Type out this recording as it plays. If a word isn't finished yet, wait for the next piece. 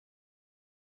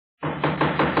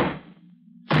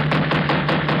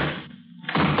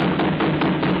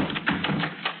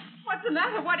the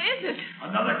matter? What is it?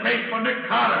 Another case for Nick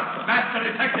Carter, master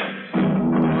detective.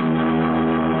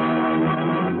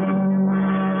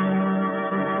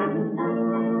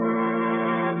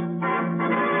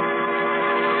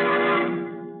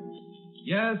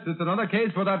 Yes, it's another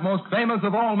case for that most famous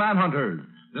of all manhunters,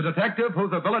 the detective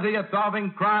whose ability at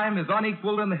solving crime is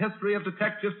unequaled in the history of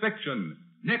detective fiction,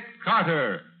 Nick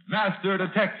Carter, master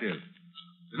detective.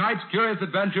 Tonight's curious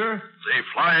adventure... The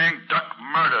Flying Duck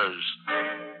Murders,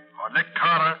 for Nick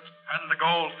Carter and the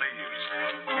Gold Thieves.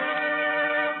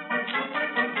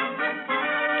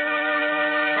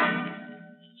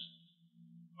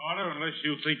 Carter, unless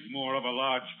you think more of a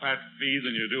large fat fee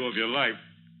than you do of your life,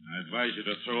 I advise you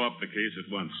to throw up the case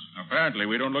at once. Apparently,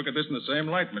 we don't look at this in the same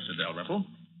light, Mr. Dalrymple.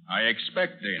 I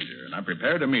expect danger, and I'm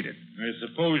prepared to meet it. I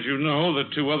suppose you know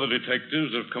that 2 other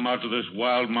detectives have come out to this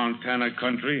wild Montana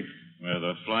country where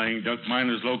the Flying Duck Mine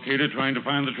is located trying to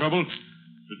find the trouble.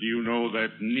 But do you know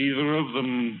that neither of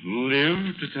them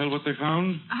lived to tell what they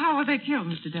found? How were they killed,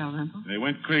 Mr. Dalrymple? They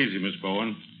went crazy, Miss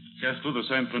Bowen. Kessler, the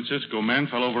San Francisco man,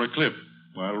 fell over a cliff,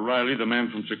 while Riley, the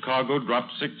man from Chicago,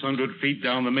 dropped 600 feet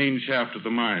down the main shaft of the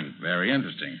mine. Very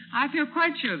interesting. I feel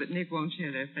quite sure that Nick won't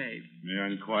share their fate. May I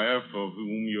inquire for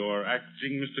whom you're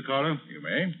acting, Mr. Carter? You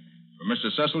may. For Mr.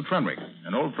 Cecil Trenwick,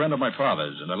 an old friend of my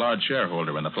father's and a large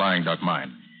shareholder in the Flying Duck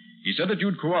Mine. He said that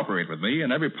you'd cooperate with me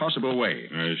in every possible way.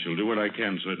 I shall do what I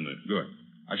can, certainly. Good.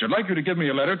 I should like you to give me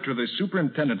a letter to the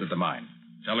superintendent of the mine,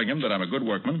 telling him that I'm a good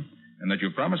workman and that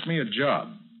you promised me a job.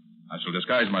 I shall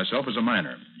disguise myself as a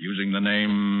miner, using the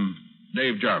name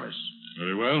Dave Jarvis.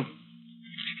 Very well.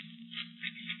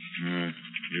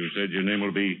 You said your name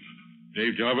will be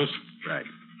Dave Jarvis? Right.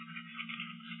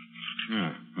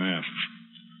 Well,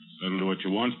 that'll do what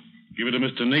you want. Give it to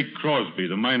Mr. Nate Crosby,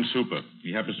 the mine super.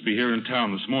 He happens to be here in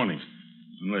town this morning.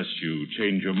 Unless you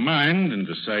change your mind and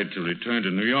decide to return to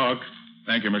New York.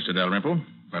 Thank you, Mr. Dalrymple,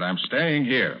 but I'm staying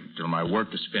here till my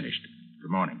work is finished.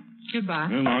 Good morning. Goodbye.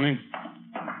 Good morning.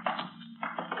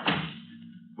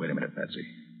 Wait a minute, Patsy.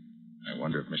 I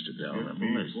wonder if Mr.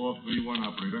 Dalrymple is... 431,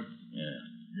 operator. Yeah.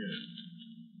 Yes.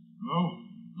 Hello?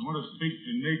 I want to speak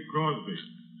to Nate Crosby.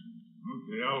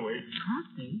 Okay, I'll wait.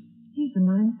 Crosby? He's the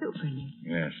mine super, Nick.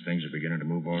 Yes, things are beginning to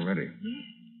move already. Yes.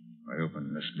 If I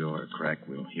open this door a crack,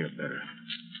 we'll hear better.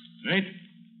 Nate,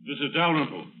 this is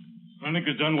Dalrymple. Nick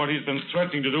has done what he's been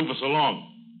threatening to do for so long.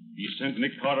 He sent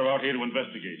Nick Carter out here to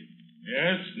investigate.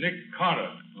 Yes, Nick Carter,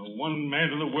 the one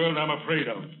man in the world I'm afraid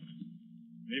of.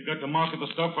 They've got to market the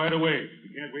stuff right away. We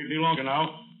can't wait any longer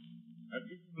now. I've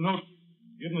given him a note.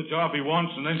 Give him the job he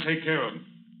wants and then take care of him.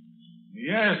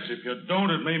 Yes, if you don't,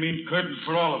 it may mean curtains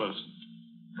for all of us.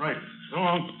 Right. So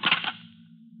long.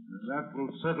 And that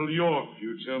will settle your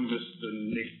future,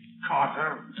 Mr. Nick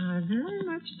Carter. I very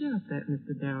much doubt that,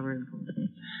 Mr. Dalrymple.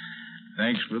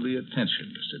 Thanks for the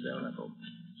attention, Mr. Dalrymple.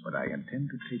 But I intend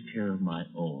to take care of my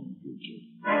own future.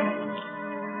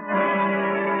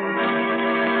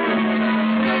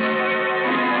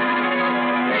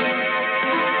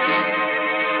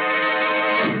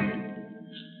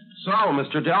 So,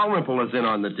 Mr. Dalrymple is in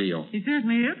on the deal. He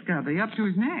certainly is, Gubby, up to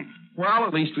his neck. Well,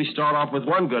 at least we start off with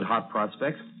one good hot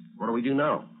prospect. What do we do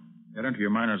now? Get into your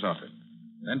miner's outfit.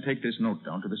 Then take this note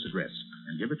down to this address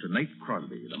and give it to Nate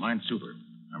Crosby, the mine super.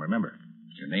 Now remember,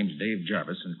 your name's Dave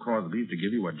Jarvis, and Crosby's to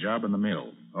give you a job in the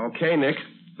mill. Okay, Nick.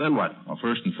 Then what? Well,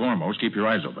 first and foremost, keep your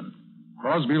eyes open.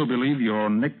 Crosby will believe you're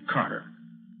Nick Carter,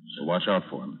 so watch out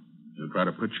for him. He'll try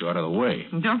to put you out of the way.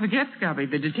 And don't forget, Scubby,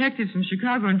 the detectives from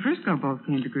Chicago and Frisco both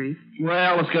came to grief.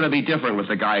 Well, it's going to be different with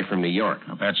the guy from New York.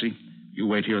 Now, Patsy, you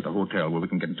wait here at the hotel where we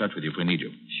can get in touch with you if we need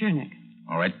you. Sure, Nick.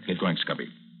 All right, get going, Scubby.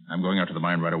 I'm going out to the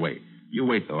mine right away. You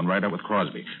wait, though, and ride out with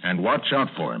Crosby. And watch out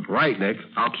for him. Right, Nick.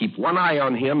 I'll keep one eye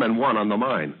on him and one on the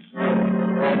mine.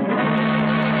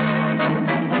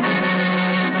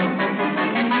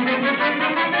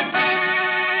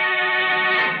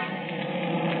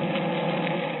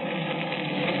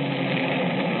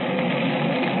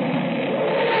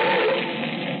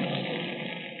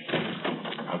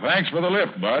 Thanks for the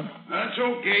lift, Bud. That's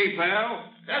okay, pal.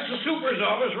 That's the super's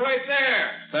office right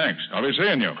there. Thanks. I'll be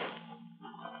seeing you.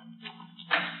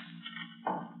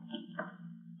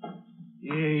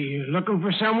 You looking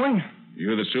for someone?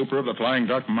 You the super of the Flying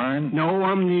Duck Mine? No,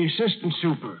 I'm the assistant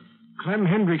super. Clem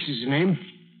Hendricks is the name.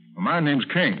 Well, my name's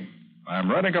King.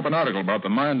 I'm writing up an article about the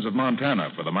mines of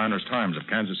Montana for the Miners' Times of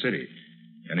Kansas City.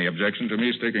 Any objection to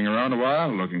me sticking around a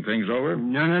while, looking things over?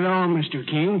 None at all, Mr.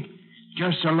 King.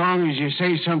 Just so long as you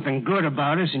say something good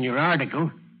about us in your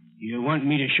article. You want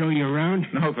me to show you around?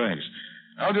 No, thanks.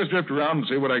 I'll just drift around and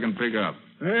see what I can pick up.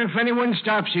 If anyone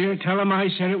stops here, tell them I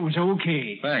said it was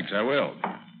okay. Thanks, I will.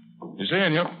 Be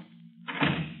seeing you.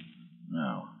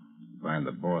 Now, if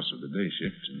boss of the day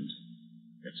shift and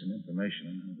get some information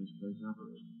on how this place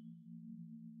operates.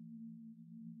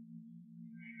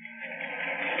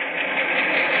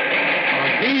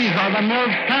 These are the mill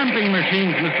stamping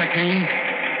machines, Mr. King.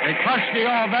 They crush the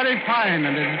ore very fine,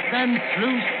 and it is then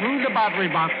sluiced through the battery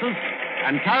boxes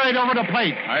and carried over to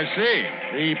plates. I see.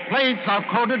 The plates are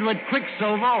coated with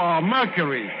quicksilver or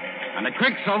mercury, and the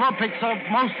quicksilver picks up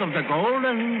most of the gold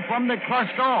and from the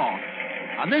crushed ore.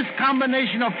 Now, this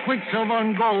combination of quicksilver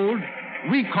and gold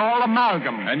we call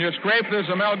amalgam. And you scrape this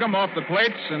amalgam off the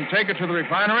plates and take it to the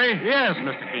refinery? Yes,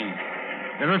 Mr. King.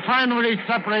 The refinery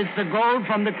separates the gold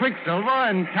from the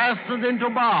quicksilver and casts it into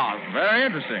bars. Very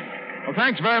interesting. Well,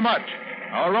 thanks very much.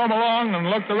 I'll roam along and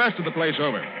look the rest of the place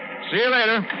over. See you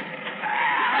later. That's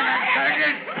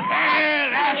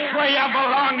where you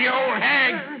belong, you old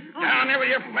hag. Down there with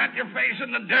your flat your face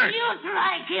in the dirt. You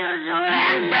try to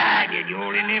You bad, you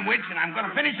old Indian witch, and I'm going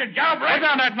to finish the job right. Put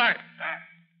down that knife.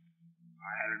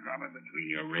 I had to drop it between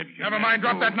your ribs. Never mind.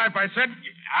 Drop that knife, I said.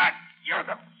 You're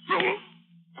the fool.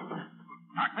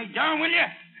 Knock me down, will you?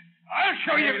 I'll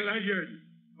show you. Hey, Ledyard,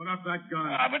 put up that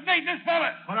gun. But Nate, this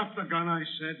fella. Put up the gun, I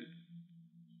said.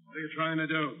 What are you trying to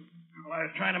do? Well, I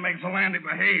was trying to make Solander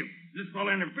behave. This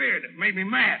fella interfered. It made me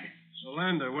mad.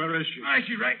 Solander, where is she?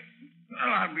 She's right.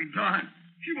 Well, I'll be darned.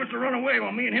 She must have run away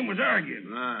while me and him was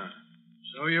arguing.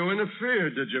 So you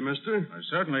interfered, did you, mister?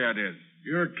 Certainly I did.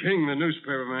 You're King, the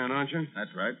newspaper man, aren't you?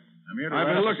 That's right. I'm here to... I've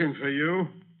been looking for you.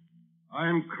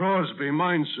 I'm Crosby,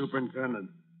 mine superintendent.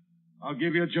 I'll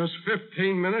give you just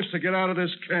 15 minutes to get out of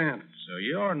this camp. So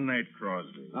you're Nate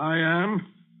Crosby. I am,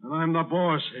 and I'm the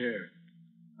boss here.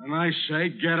 And I say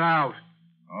get out.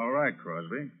 All right,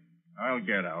 Crosby. I'll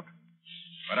get out.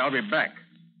 But I'll be back.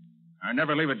 I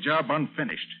never leave a job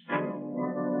unfinished.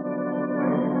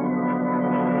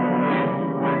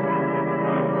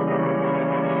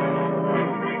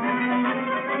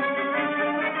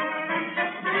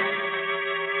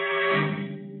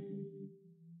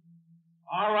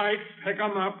 All right, pick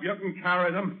them up. You can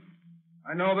carry them.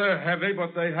 I know they're heavy,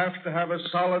 but they have to have a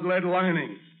solid lead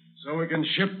lining so we can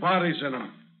ship bodies in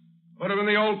them. Put them in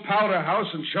the old powder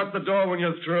house and shut the door when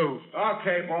you're through.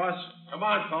 Okay, boss. Come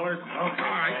on, fellers. All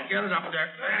right, get it up there.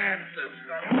 That's the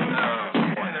stuff. Oh,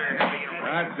 boy, they're heavy.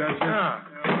 That does it.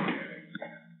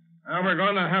 Now we're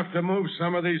going to have to move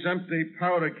some of these empty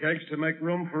powder kegs to make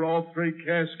room for all three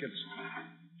caskets.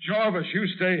 Jarvis, you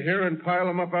stay here and pile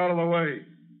them up out of the way.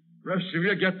 Rest of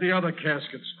you get the other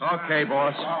caskets. Okay,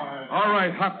 boss. All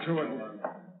right, hop to it.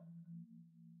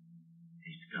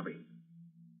 Hey, Scubby.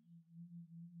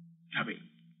 Scubby.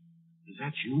 Is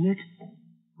that you, Nick?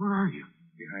 Where are you?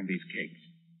 Behind these kegs.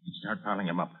 Start piling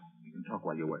them up. You can talk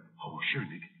while you work. Oh, sure,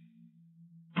 Nick.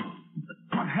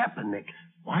 What happened, Nick?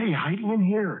 Why are you hiding in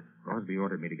here? Crosby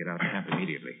ordered me to get out of camp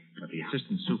immediately, but the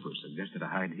assistant super suggested I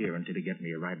hide here until he get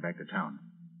me a ride back to town.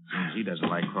 Seems he doesn't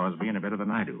like Crosby any better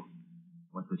than I do.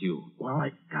 What's with you? Well,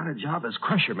 I got a job as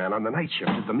crusher man on the night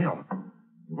shift at the mill.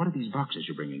 What are these boxes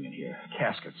you're bringing in here?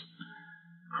 Caskets.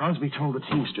 Crosby told the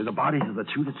teamster the bodies of the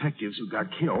two detectives who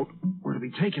got killed were to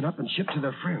be taken up and shipped to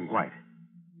their friends. Right.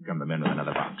 Come them in with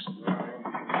another box.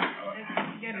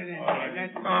 Get it in there.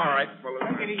 All right, fellas.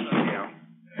 Take it easy. Yeah.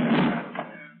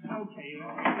 Okay.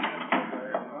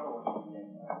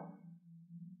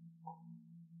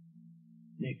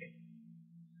 Nick,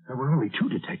 there were only two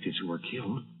detectives who were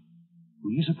killed. Who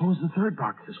do you suppose the third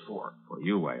box is for? For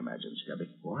you, I imagine, Scubby.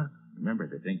 What? Remember,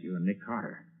 they think you're Nick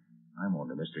Carter. I'm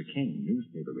only Mr. King,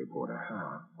 newspaper reporter.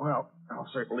 Well, I'll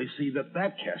certainly see that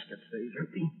casket stays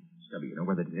empty. Scubby, you know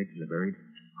where the detectives are buried?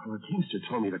 Well, the teamster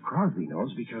told me that Crosby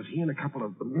knows because he and a couple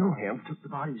of the mill hands took the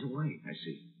bodies away. I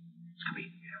see. Scubby,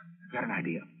 I've got an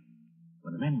idea.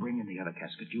 When the men bring in the other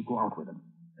casket, you go out with them.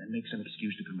 Then make some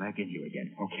excuse to come back in here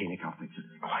again. Okay, Nick, I'll fix it.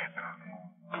 Quiet now.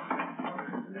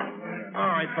 All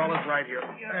right, fellas, right here.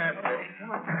 That's it.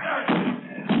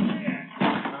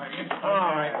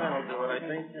 All right, that'll do it, I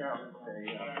think.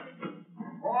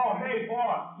 Oh, hey,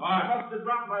 boss. I must have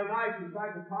dropped my knife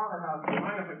inside the powder house. Do you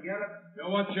mind if I get it? Do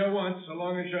what you want, so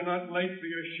long as you're not late for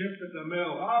your shift at the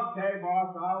mill. Okay,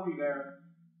 boss, I'll be there.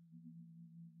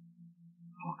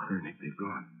 Oh, clear, Nick, they've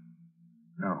gone.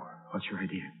 Now, what's your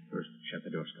idea? First, shut the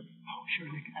door, Scubby. Oh, sure,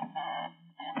 Nick.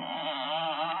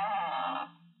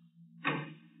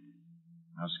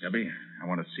 Now, Scubby, I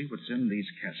want to see what's in these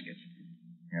caskets.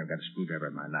 Here, I've got a screwdriver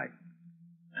in my knife.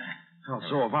 Oh,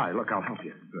 so have I. Look, I'll help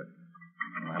you. Good.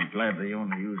 Well, I'm glad they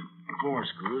only use 4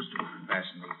 screws to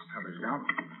fasten these covers down.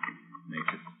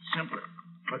 Makes it simpler.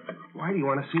 But why do you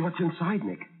want to see what's inside,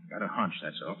 Nick? Got a hunch,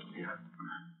 that's all. Yeah.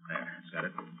 There, got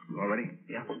it. You all ready?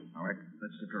 Yeah. All right,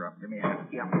 let's lift her up. Give me a hand.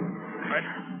 Yeah. Right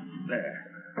there.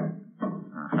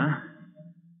 Uh-huh.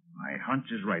 hunch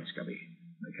is right, Scubby.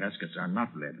 The caskets are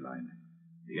not lead-lined.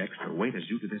 The extra weight is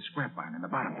due to this scrap iron in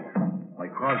the bottom.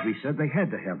 Like Crosby said, they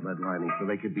had to have lead lining so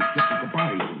they could be shipped with the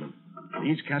bodies in them.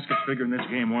 These caskets figure in this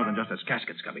game more than just as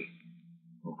caskets, Scubby.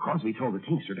 Well, Crosby told the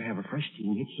teamster to have a fresh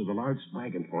team hitched to the large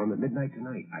wagon for him at midnight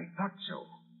tonight. I thought so.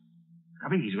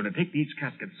 Scubby, he's going to take these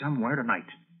caskets somewhere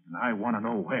tonight. And I want to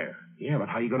know where. Yeah, but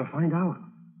how are you going to find out?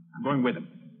 I'm going with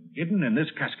him. Hidden in this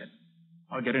casket.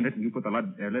 I'll get in it and you put the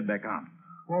lid back on.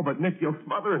 Oh, but Nick, you'll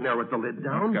smother in there with the lid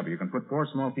down. Scubby, you can put 4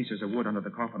 small pieces of wood under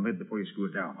the coffin lid before you screw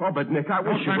it down. Oh, but Nick, I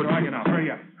wish you would... No time to argue now.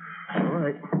 Hurry up. All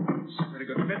right. Pretty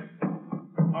good fit.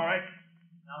 All right.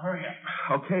 Now hurry up.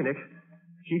 Okay, Nick.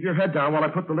 Keep your head down while I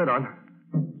put the lid on.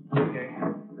 Okay.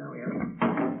 There we are.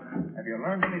 Have you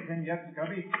learned anything yet,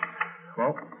 Scubby?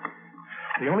 Well,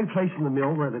 the only place in the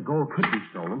mill where the gold could be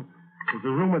stolen is the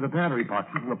room where the battery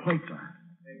boxes and the plates are.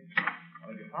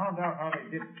 Well, have you found out how they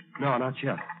did it? No, not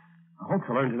yet. I hope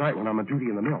to learn tonight when I'm on duty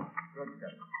in the mill. Good,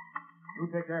 Scubby. You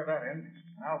take care of that end.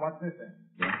 Now, watch this end.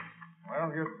 Yeah?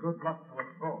 Well, here's good luck to us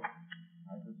both.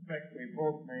 I suspect we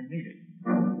both may need it.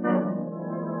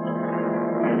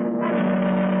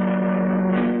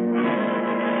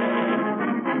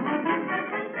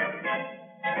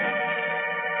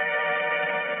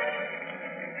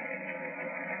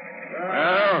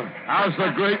 Well, how's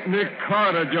the great Nick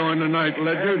Carter doing tonight,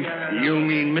 Ledyard? You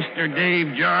mean Mr.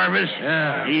 Dave Jarvis?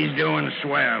 Yeah. He's doing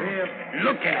swell.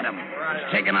 Look at him.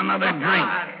 He's taking another drink.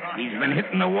 He's been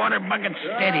hitting the water bucket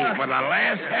steady for the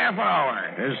last half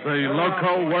hour. Is the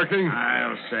loco working?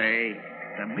 I'll say.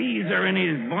 The bees are in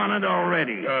his bonnet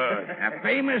already. A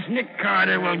famous Nick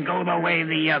Carter will go the way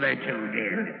the other two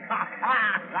did.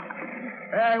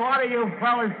 Hey, what are you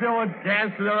fellas doing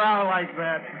dancing around like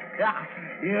that?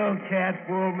 You can't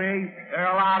fool me. There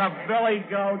are a lot of billy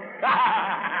goats.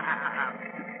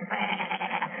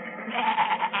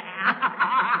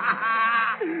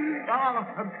 Oh,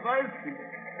 I'm thirsty.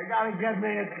 You gotta get me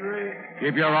a drink.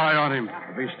 Keep your eye on him.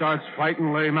 If he starts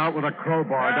fighting, lay him out with a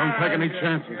crowbar. Don't take any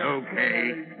chances.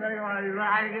 Okay. Say what he's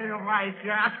right into my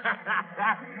shot.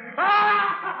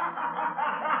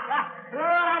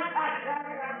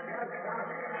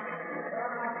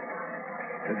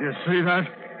 Did you see that?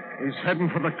 He's heading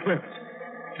for the cliffs,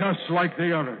 just like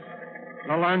the others.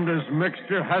 The Landers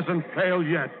mixture hasn't failed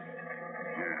yet.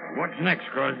 What's next,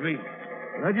 Crosby?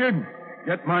 Ledyard,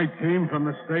 get my team from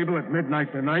the stable at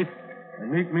midnight tonight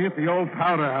and meet me at the old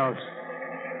powder house.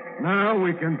 Now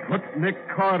we can put Nick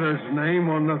Carter's name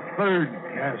on the 3rd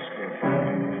casket.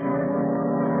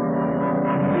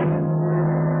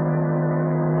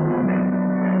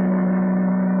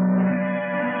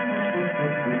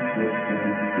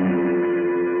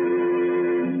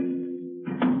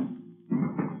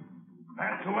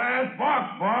 That's the last box,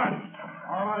 boss.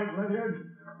 All right, Ledyard.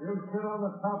 You sit on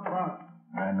the top box.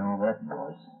 I know that,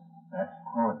 boss. That's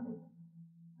Crosby.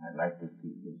 I'd like to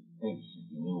see his face if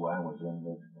he knew I was in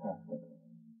this casket.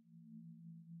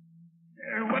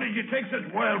 What did you take such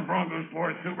wild broncos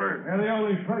for, Super? They're the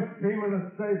only fresh team in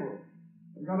the stable.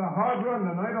 We got a hard run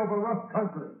tonight over rough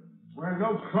country, where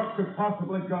no truck could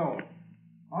possibly go.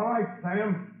 All right,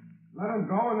 Sam. Let them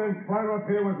go and then climb up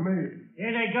here with me.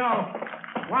 Here they go.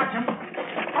 Watch them.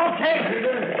 Okay.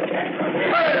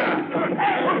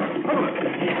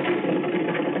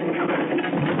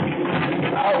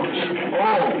 Ouch!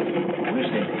 Oh! Wish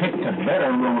they picked a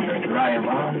better road to drive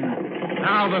on.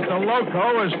 Now that the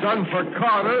loco is done for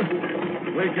Carter,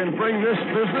 we can bring this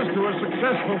business to a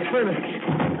successful finish.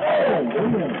 Oh!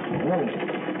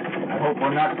 I hope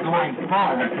we're not going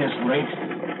far at this rate.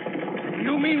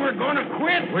 You mean we're going to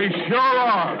quit? We sure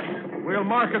are. We'll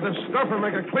market the stuff and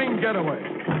make a clean getaway.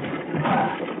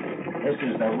 This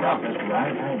is the roughest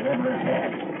ride I've ever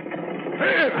had.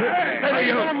 Hey, how are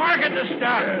you going to market the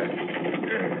stuff?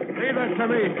 Leave that to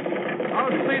me.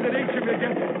 I'll see that each of you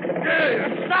gets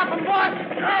it. Stop them, boss!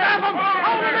 Stop them!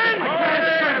 Hold them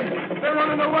in! They're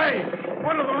running away.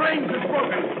 One of the reins is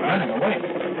broken. Running away?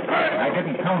 I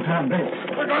didn't count on this.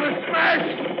 We're going to smash!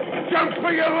 Jump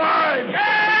for your lives!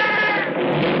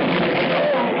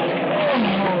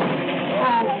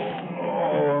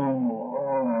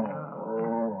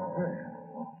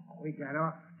 We got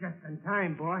off just in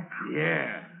time, boy.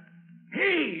 Yeah.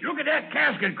 Hey, look at that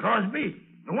casket, Crosby.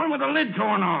 The one with the lid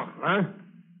torn off. Huh?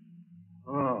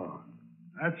 Oh,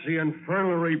 that's the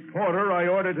infernal reporter I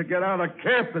ordered to get out of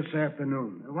camp this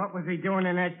afternoon. What was he doing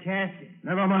in that casket?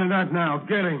 Never mind that now.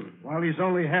 Get him while he's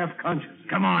only half conscious.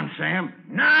 Come on, Sam.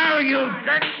 Now you...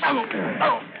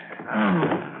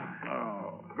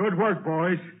 Good work,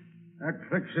 boys. That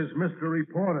fixes Mr.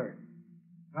 Reporter.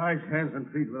 Tie his hands and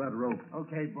feet with that rope.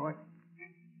 Okay, boy.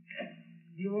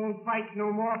 You won't fight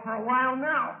no more for a while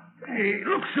now. Hey,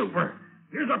 look, Super.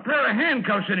 Here's a pair of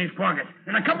handcuffs in his pocket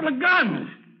and a couple of guns.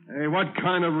 Hey, what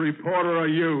kind of reporter are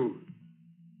you?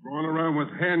 Going around with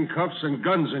handcuffs and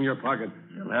guns in your pocket.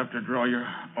 You'll have to draw your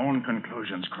own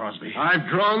conclusions, Crosby. I've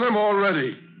drawn them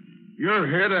already. You're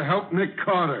here to help Nick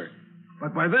Carter.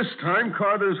 But by this time,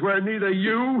 Carter's where neither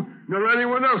you nor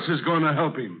anyone else is going to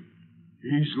help him.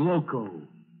 He's loco.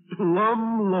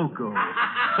 Plumb loco.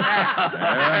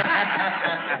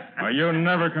 Well, you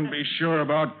never can be sure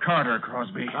about Carter,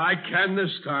 Crosby. I can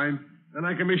this time. And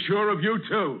I can be sure of you,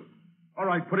 too. All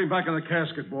right, put him back in the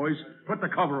casket, boys. Put the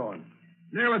cover on.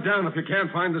 Nail it down if you can't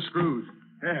find the screws.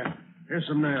 Here's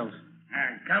some nails.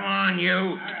 Come on,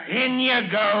 you. In you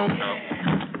go.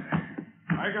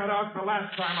 I got out the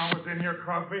last time I was in here,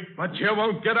 Crosby. But you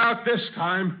won't get out this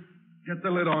time. Get the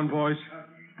lid on, boys.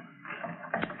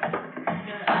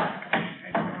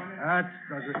 That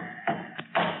does it.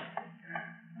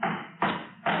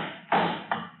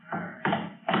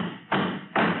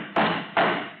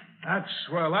 That's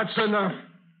swell. That's enough.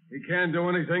 He can't do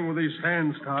anything with his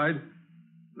hands tied.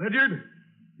 Lydiard,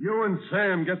 you and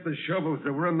Sam get the shovels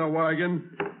that were in the wagon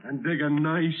and dig a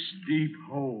nice, deep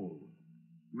hole.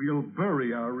 We'll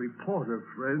bury our reporter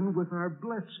friend with our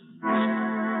blessings.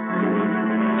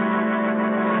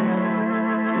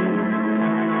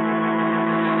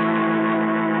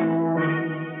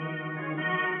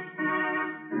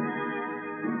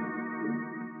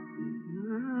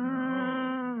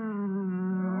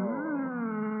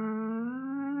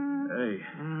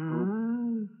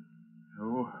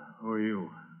 Who are you?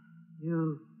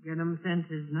 You get 'em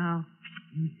senses now.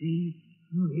 You see,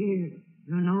 you hear,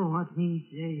 you know what me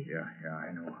say. Yeah,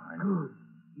 I know. Good.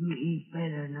 You eat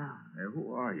better now. Hey,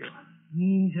 who are you?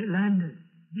 Me, Zolander.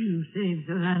 You saved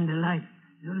Zolander life.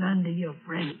 Zolander, your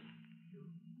friend.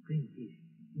 Drink this.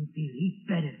 You feel eat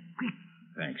better. Quick.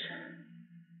 Thanks.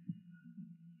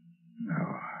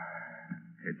 Now,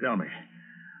 hey, tell me,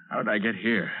 how'd I get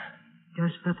here?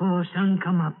 Just before sun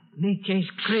come up, me chase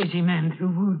crazy man through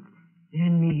woods.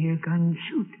 Then me hear gun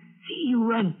shoot. See you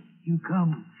run. You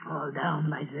come, fall down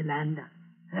by Zolander.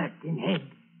 Hurt in head.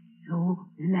 So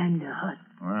Zolander hurt.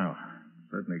 Well,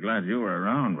 certainly glad you were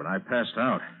around when I passed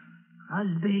out.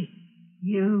 Crosby,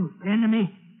 you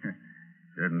enemy?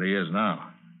 Certainly is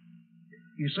now.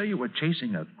 You say you were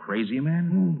chasing a crazy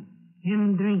man?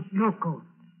 Him drink loco.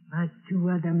 But 2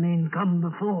 other men come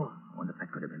before. I wonder if that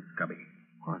could have been Scubby.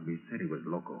 Crosby said he was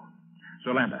loco.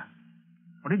 Zolander,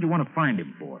 what did you want to find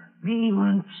him for? Me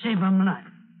want save him life.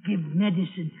 Give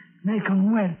medicine. Make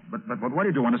him well. But why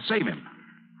did you want to save him?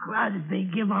 Crosby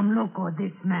give him loco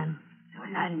this man.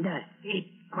 Zolander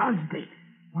hate Crosby.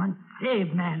 Want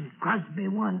save man. Crosby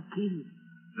want kill.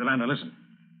 Zolander, listen.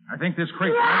 I think this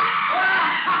crazy... No,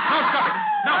 Scubby!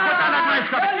 No, put down that knife,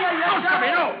 Scubby! No, Scubby,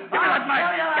 no! Give me that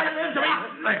knife! Give it to me!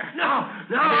 There. No.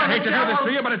 I hate to do this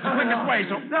to you, but it's the quickest way,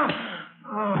 so... No.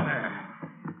 Oh, there.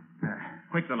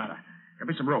 Quick, Zolander. Get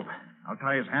me some rope. I'll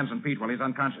tie his hands and feet while he's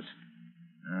unconscious.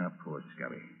 Ah, poor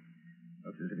Scubby.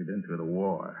 Looks as if he'd been through the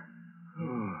war.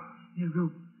 You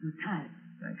rope. You tie.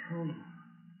 Thanks.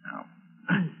 Now.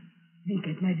 Make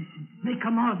it medicine. Make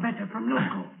him all better from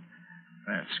loco.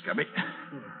 There, Scubby.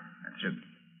 That should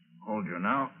hold you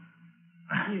now.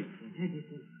 Here,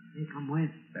 medicine. Make him well.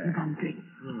 There. Give him drink.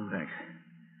 Thanks.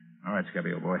 All right,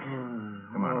 Scubby, old boy.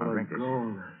 Come on, I'll drink this.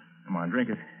 Come on, drink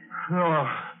it.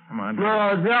 Come on.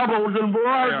 Devils and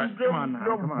blood. Come on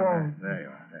now. Come on. There you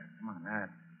are. There. Come on, that.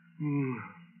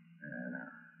 There, now.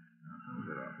 Hold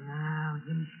it off. Now,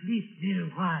 him sleep little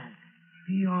while.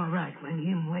 Be all right when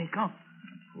him wake up.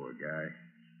 Poor guy.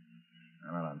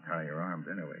 I'll untie your arms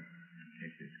anyway.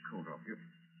 Take this coat off you,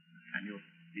 and you'll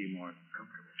be more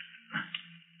comfortable.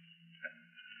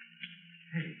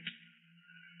 Hey,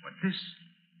 what's this?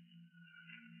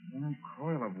 Long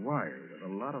coil of wire with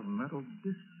a lot of metal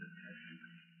discs attached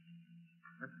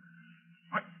to it.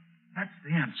 What? That's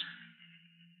the answer.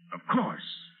 Of course.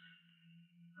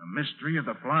 The mystery of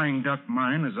the Flying Duck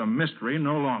Mine is a mystery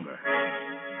no longer.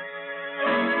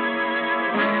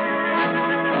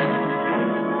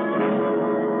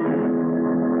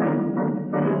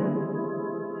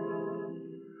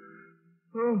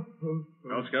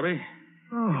 Well, Scubby,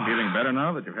 feeling better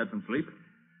now that you've had some sleep?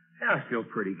 Yeah, I feel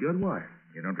pretty good. Why?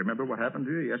 You don't remember what happened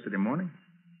to you yesterday morning?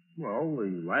 Well,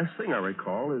 the last thing I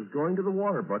recall is going to the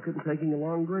water bucket and taking a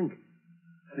long drink.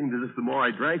 Seemed as if the more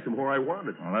I drank, the more I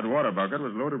wanted. Well, that water bucket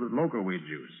was loaded with local weed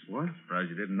juice. What? Surprised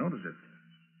you didn't notice it.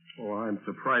 Well, I'm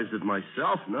surprised at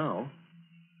myself now.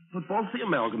 But both the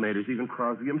amalgamators, even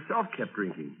Crosby himself, kept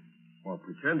drinking. Or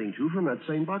pretending to from that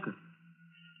same bucket.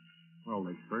 Well,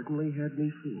 they certainly had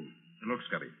me fooled. Look,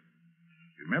 Scubby.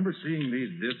 You remember seeing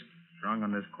these discs strung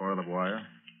on this coil of wire?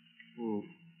 Well,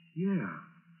 yeah.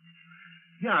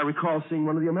 Yeah, I recall seeing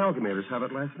one of the amalgamators have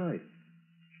it last night.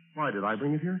 Why, did I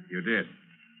bring it here? You did.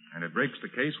 And it breaks the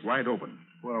case wide open.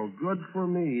 Well, good for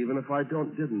me, even if I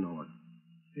didn't know it.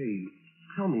 Hey,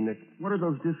 tell me, Nick, what are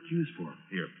those discs used for?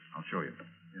 Here, I'll show you.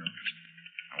 Yeah.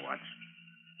 Now watch.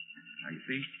 Now you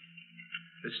see,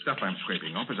 this stuff I'm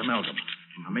scraping off is amalgam,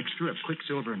 a mixture of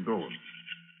quicksilver and gold.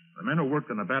 The men who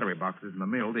worked on the battery boxes in the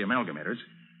mill, the amalgamators,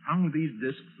 hung these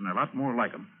discs and a lot more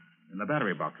like them in the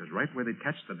battery boxes, right where they'd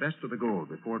catch the best of the gold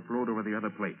before it flowed over the other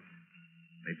plates.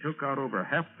 They took out over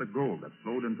half the gold that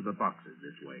flowed into the boxes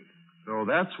this way. So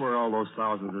that's where all those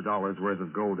thousands of dollars worth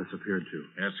of gold disappeared to.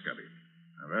 Yes, Scubby.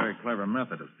 A very clever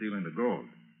method of stealing the gold.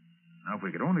 Now, if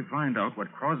we could only find out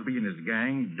what Crosby and his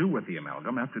gang do with the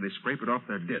amalgam after they scrape it off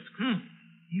their discs.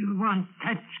 You want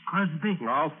touch, Crosby?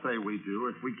 I'll say we do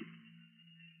if we can.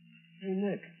 Hey,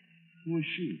 Nick, who is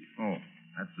she? Oh,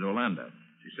 that's Zolanda.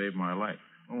 She saved my life.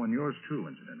 Oh, and yours too,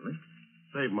 incidentally.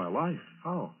 Saved my life?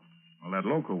 How? Well, that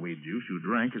loco weed juice you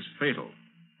drank is fatal.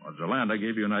 Well, Zolanda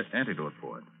gave you an antidote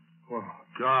for it. Oh,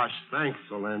 gosh, thanks,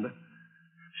 Zolanda.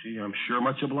 Gee, I'm sure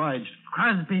much obliged.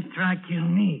 Crosby try kill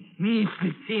me. Me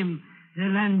fix him. The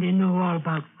land they know all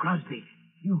about Crosby.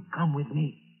 You come with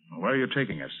me. Well, where are you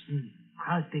taking us?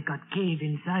 Crosby got cave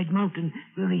inside mountain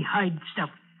where he hide stuff.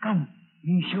 Come,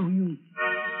 me show you.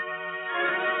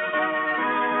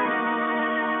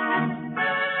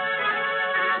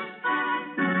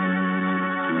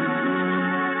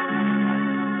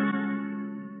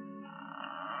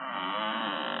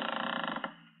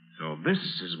 So this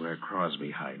is where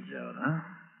Crosby hides out, huh?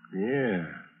 Yeah.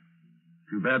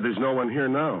 Too bad there's no one here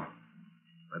now.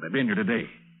 Where they been here today?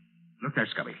 Look there,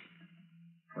 Scubby.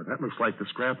 Well, that looks like the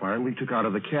scrap iron we took out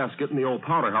of the casket in the old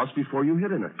powder house before you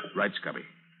hid in it. Right, Scubby.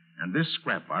 And this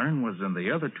scrap iron was in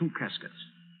the other two caskets.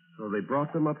 So they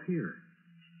brought them up here.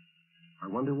 I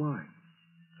wonder why.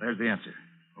 There's the answer.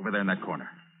 Over there in that corner.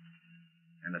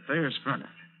 And the Thayer's furnace.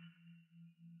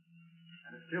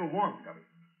 And it's still warm, Scubby.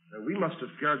 We must have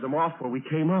scared them off when we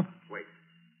came up. Wait.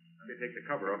 Let me take the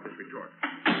cover off this retort.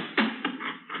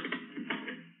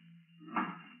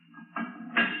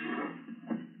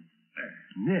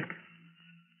 Nick,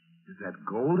 is that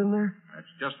gold in there? That's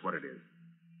just what it is.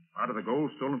 Out of the gold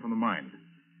stolen from the mine.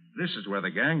 This is where the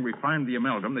gang refined the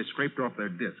amalgam they scraped off their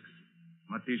discs.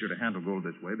 Much easier to handle gold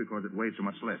this way because it weighs so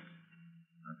much less.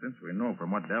 Now, since we know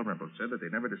from what Dalrymple said that they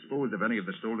never disposed of any of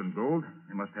the stolen gold,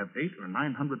 they must have 800 or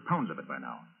 900 pounds of it by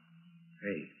now.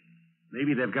 Hey,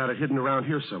 maybe they've got it hidden around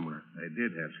here somewhere. They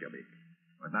did have, Scubby.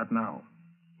 But not now.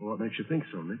 Well, what makes you think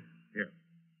so, Nick? Here.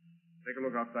 Take a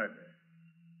look outside there.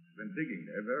 They've been digging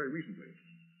there very recently.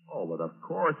 Oh, but of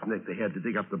course, Nick, they had to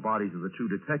dig up the bodies of the two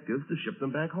detectives to ship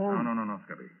them back home. No,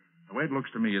 Scubby. The way it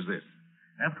looks to me is this.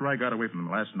 After I got away from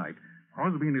them last night,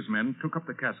 Crosby and his men took up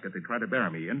the casket they tried to bury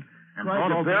me in and tried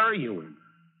to bury you in?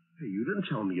 Hey, you didn't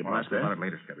tell me about that. I'll ask about it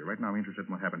later, Scubby. Right now, I'm interested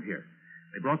in what happened here.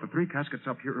 They brought the 3 caskets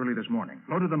up here early this morning,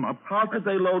 loaded them up. How could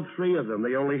they load 3 of them?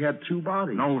 They only had 2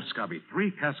 bodies. No, Scubby.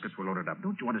 3 caskets were loaded up.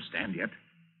 Don't you understand yet?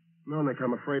 No, Nick,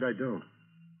 I'm afraid I don't.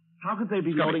 How could they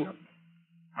be Scubby, loading up?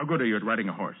 How good are you at riding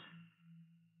a horse?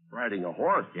 Riding a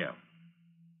horse? Yeah.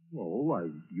 Oh, I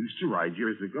used to ride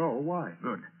years ago. Why?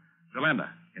 Good. Zolanda,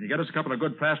 can you get us a couple of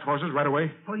good, fast horses right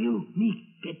away? For you, me,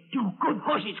 get 2 good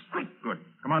horses, quick. Good.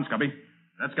 Come on, Scubby.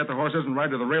 Let's get the horses and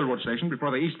ride to the railroad station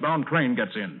before the eastbound train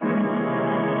gets in.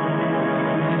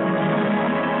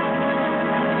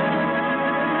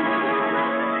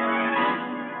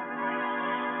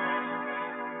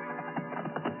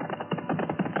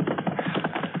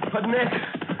 But, Nick,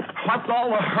 what's all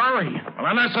the hurry? Well,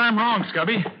 unless I'm wrong,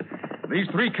 Scubby, these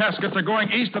 3 caskets are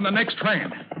going east on the next train.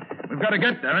 We've got to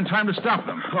get there in time to stop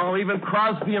them. Oh, even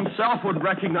Crosby himself would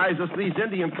recognize us, these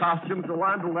Indian costumes.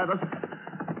 Zolanda let us.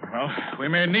 Well, we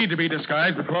may need to be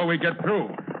disguised before we get through.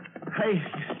 Hey,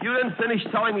 you didn't finish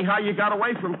telling me how you got away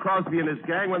from Crosby and his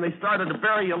gang when they started to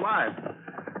bury you alive.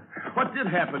 What did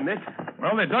happen, Nick?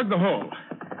 Well, they dug the hole,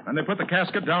 and they put the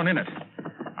casket down in it.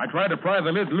 I tried to pry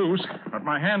the lid loose, but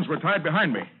my hands were tied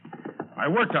behind me. I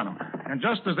worked on them, and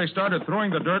just as they started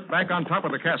throwing the dirt back on top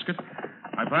of the casket,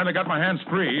 I finally got my hands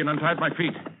free and untied my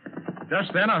feet.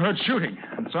 Just then I heard shooting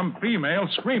and some female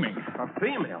screaming. A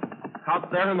female?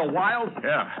 Out there in the wild?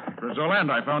 Yeah. It was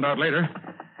Zolanda, I found out later.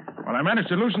 Well, I managed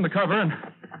to loosen the cover and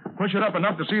push it up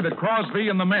enough to see that Crosby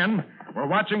and the men were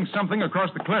watching something across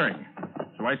the clearing.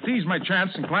 So I seized my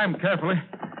chance and climbed carefully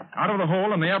out of the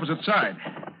hole on the opposite side.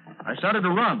 I started to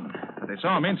run, but they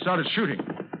saw me and started shooting.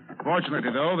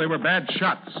 Fortunately, though, they were bad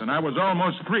shots, and I was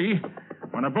almost free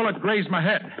when a bullet grazed my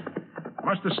head.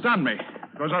 Must have stunned me,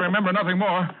 because I remember nothing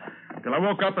more till I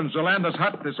woke up in Zolanda's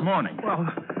hut this morning. Well,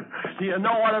 Do you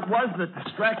know what it was that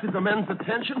distracted the men's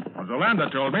attention? Well,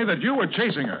 Zolanda told me that you were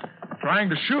chasing her, trying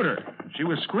to shoot her. She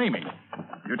was screaming.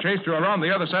 You chased her around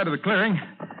the other side of the clearing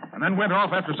and then went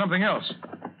off after something else.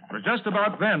 It was just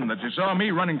about then that you saw me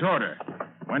running toward her.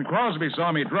 When Crosby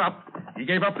saw me drop, he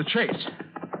gave up the chase.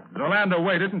 Zolanda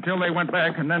waited until they went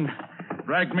back and then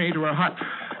dragged me to her hut.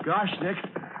 Gosh, Nick,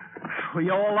 we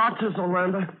owe a lot to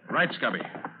Zolanda. Right, Scubby.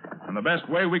 And the best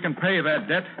way we can pay that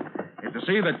debt is to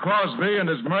see that Crosby and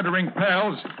his murdering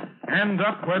pals end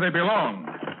up where they belong,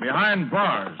 behind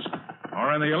bars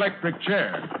or in the electric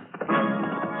chair.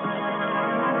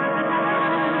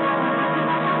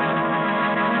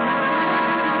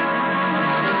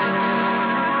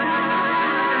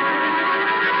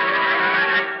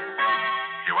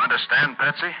 You understand,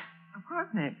 Patsy? Of course,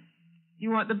 Nick. You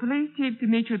want the police chief to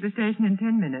meet you at the station in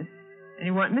 10 minutes, and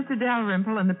you want Mr.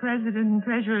 Dalrymple and the president and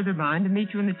treasurer of the mine to meet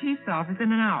you in the chief's office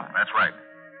in an hour. That's right.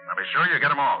 Now be sure you get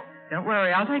them all. Don't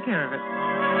worry, I'll take care of it.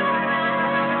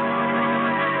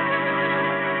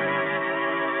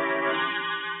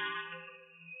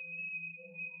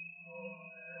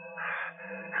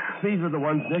 These are the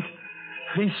ones, Nick.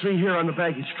 These three here on the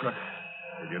baggage truck.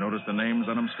 Did you notice the names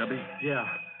on them, Scubby? Yeah.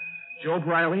 Joe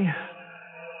Briley,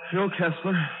 Phil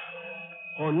Kessler.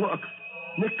 Oh, and look,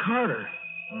 Nick Carter.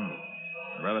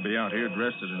 I'd rather be out here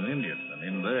dressed as an Indian than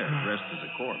in there dressed as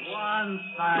a corpse. One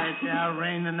side, there,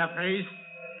 rain in the face.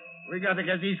 We got to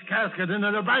get these caskets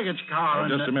into the baggage car.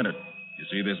 Just a minute. You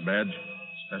see this badge?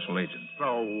 Special agent.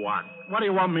 So what? What do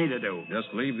you want me to do? Just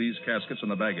leave these caskets in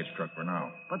the baggage truck for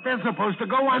now. But they're supposed to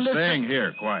go on They're this... staying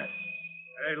here, quiet.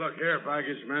 Hey, look here,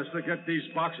 baggage master. Get these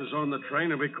boxes on the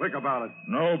train and be quick about it.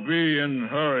 No be in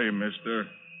hurry, mister.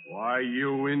 Why,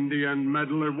 you Indian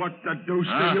meddler, what the deuce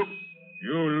Huh? do you...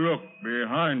 You look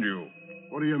behind you.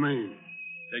 What do you mean?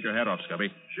 Take your hat off, Scubby.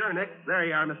 Sure, Nick. There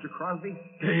you are, Mr. Crosby.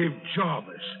 Dave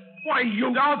Jarvis. Why,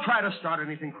 you... Don't try to start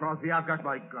anything, Crosby. I've got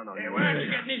my gun on you. Where's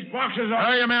you getting these boxes off?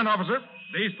 Hurry your man, officer.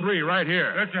 These three right here.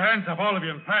 Get your hands up, all of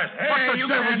you, and fast. Hey, What the you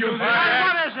devil can't you do say? that.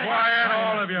 What is it? Quiet,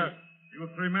 all of you. You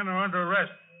three men are under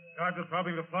arrest. Charged with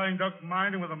robbing the Flying Duck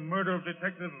mine and with the murder of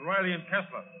Detectives Riley and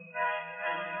Kessler.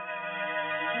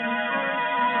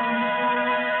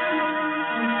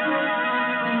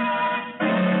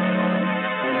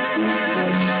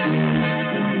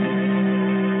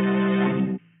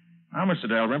 Now, Mr.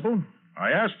 Dalrymple,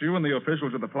 I asked you and the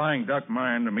officials of the Flying Duck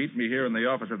Mine to meet me here in the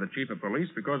office of the chief of police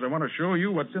because I want to show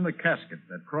you what's in the casket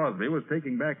that Crosby was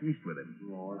taking back east with him.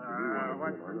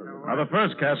 Now, the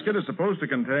first casket is supposed to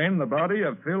contain the body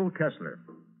of Phil Kessler.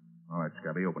 All right,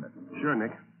 Scubby, open it. Sure,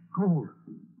 Nick. Gold.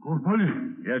 Gold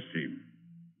bullion. Yes, Chief.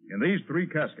 In these three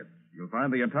caskets, you'll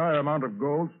find the entire amount of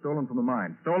gold stolen from the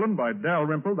mine. Stolen by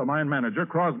Dalrymple, the mine manager,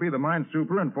 Crosby, the mine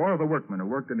super, and four of the workmen who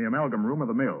worked in the amalgam room of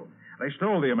the mill. They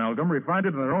stole the amalgam, refined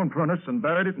it in their own furnace, and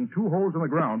buried it in two holes in the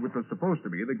ground, which was supposed to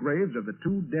be the graves of the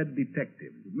two dead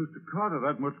detectives. Mr. Carter,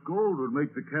 that much gold would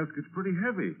make the caskets pretty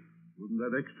heavy. Wouldn't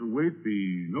that extra weight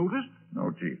be noticed?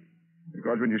 No, Chief.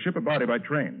 Because when you ship a body by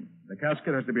train, the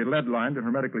casket has to be lead-lined and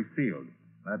hermetically sealed.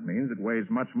 That means it weighs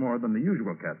much more than the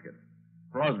usual casket.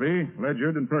 Crosby,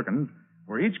 Ledyard, and Perkins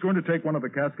were each going to take one of the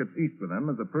caskets east with them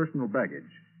as a personal baggage,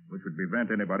 which would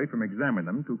prevent anybody from examining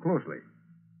them too closely.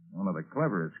 One of the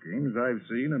cleverest schemes I've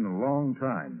seen in a long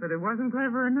time. But it wasn't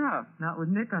clever enough, not with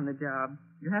Nick on the job.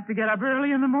 You have to get up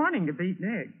early in the morning to beat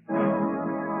Nick.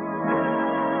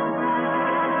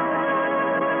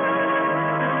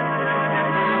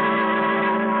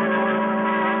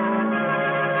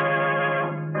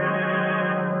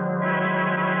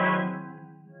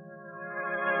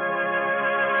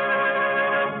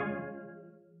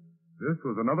 This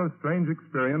was another strange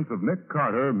experience of Nick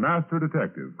Carter, master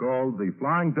detective, called The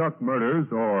Flying Duck Murders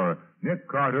or Nick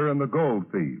Carter and the Gold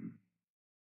Thieves.